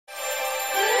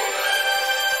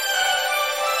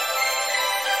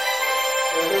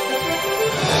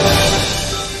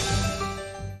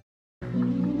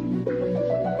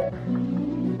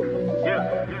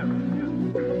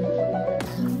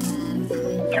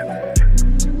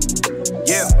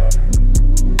Yeah.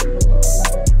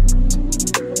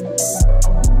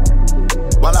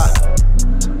 Voila.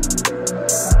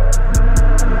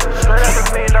 Straight out the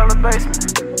 $1 million basement.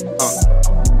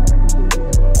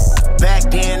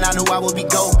 Back then, I knew I would be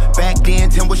gold. Back then,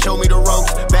 Tim would show me the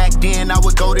ropes. Back then, I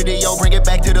would go to the yo, bring it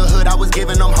back to the hood. I was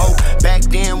giving them hope. Back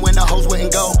then, when the hoes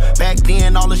wouldn't go. Back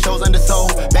then, all the shows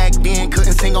undersold. Back then,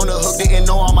 couldn't sing on the hook. Didn't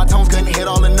know all my tones, couldn't hit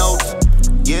all the notes.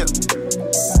 Yeah.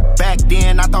 Back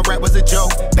then, I thought rap was a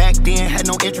joke. Back then, had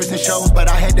no interest in shows, but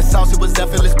I had the sauce, it was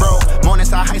effortless, bro.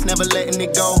 Morningside heights, never letting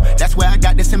it go. That's where I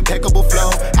got this impeccable flow.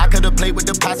 I could've played with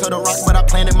the pots or the rocks, but I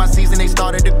planted my seeds and they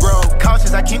started to grow.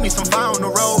 Cautious, I keep me some fire on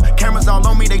the road. Cameras all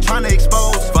on me, they tryna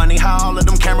expose. Funny how all of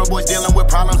them camera boys dealing with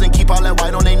problems and keep all that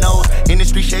white on their nose.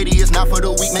 Industry shady, it's not for the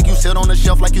weak. Make you sit on the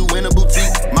shelf like you in a boutique.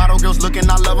 Model girls looking,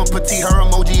 I love them petite. Her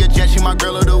emoji a jet, she my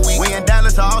girl of the week. We in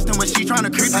Dallas or Austin when she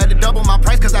tryna creep. Had to double my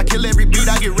price cause I kill every beat.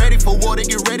 I get ready for war, they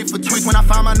get ready for tweets. When I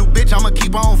find my new bitch, I'ma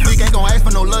keep on fleek. Ain't gon' ask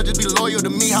for no love, just be loyal to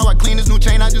me. How I clean this new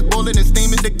chain, I just boil it and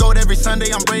steam it. They go every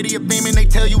Sunday, I'm Brady or beaming. They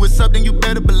tell you it's up, then you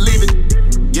better believe it.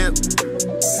 Yeah.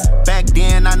 Back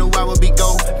then, I knew I would be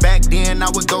gold. Back then, I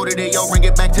would go to the yo, bring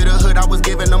it back to the hood. I was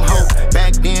giving them hope.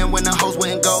 Back then, when the hoes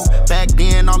wouldn't go. Back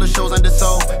then, all the shows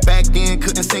undersold. Back then,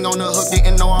 couldn't sing on the hook.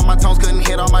 Didn't know all my tones, couldn't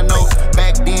hit all my notes.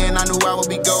 Back then, I knew I would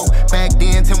be gold. Back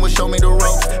then, Tim would show me the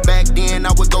ropes. Back then,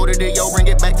 I would go to the yo, bring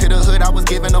it back to the hood. I was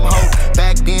giving them hope.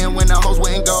 Back then, when the hoes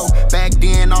wouldn't go. Back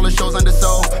then, all the shows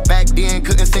undersold. Back then,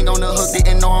 couldn't sing on the hook.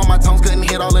 Didn't know all my tones, couldn't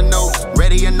hit all the notes.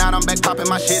 Ready or not, I'm back popping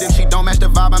my shit. If she don't match the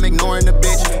vibe, I'm ignoring the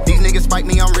bitch. These niggas spike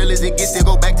me, I'm real as it gets. Still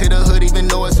go back to the hood, even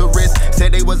though it's a risk.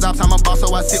 Said they was ops, I'm a boss,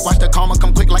 so I sit. Watch the karma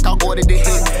come quick like I ordered the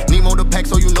hit. Nemo the pack,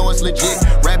 so you know it's legit.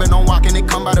 Rabbit on walking, it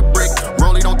come by the brick.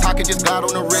 Rollie don't talk, it just glide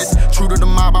on the wrist. True to the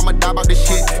mob, I'ma die about this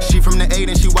shit. She from the 8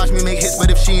 and she watch me make hits.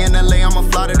 But if she in LA, I'ma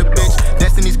fly to the bitch.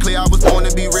 Destiny's clear, I was born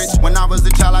to be rich. When I was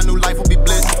a child, I knew life would be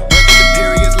bliss. Whether the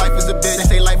periods, life is a bitch. They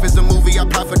say life is a movie, I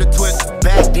apply for the twist.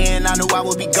 Back then, I knew I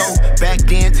would be gold. Back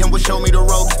then, Tim would show me the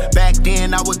ropes. Back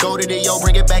then, I would go to the yo,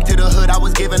 bring it back to the hood. I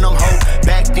was giving them hope.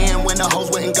 Back then, when the hoes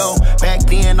wouldn't go. Back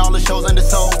then, all the shows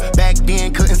undersold. Back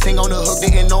then, couldn't sing on the hook.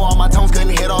 Didn't know all my tones,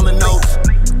 couldn't hit all the notes.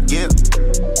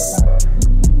 Yeah.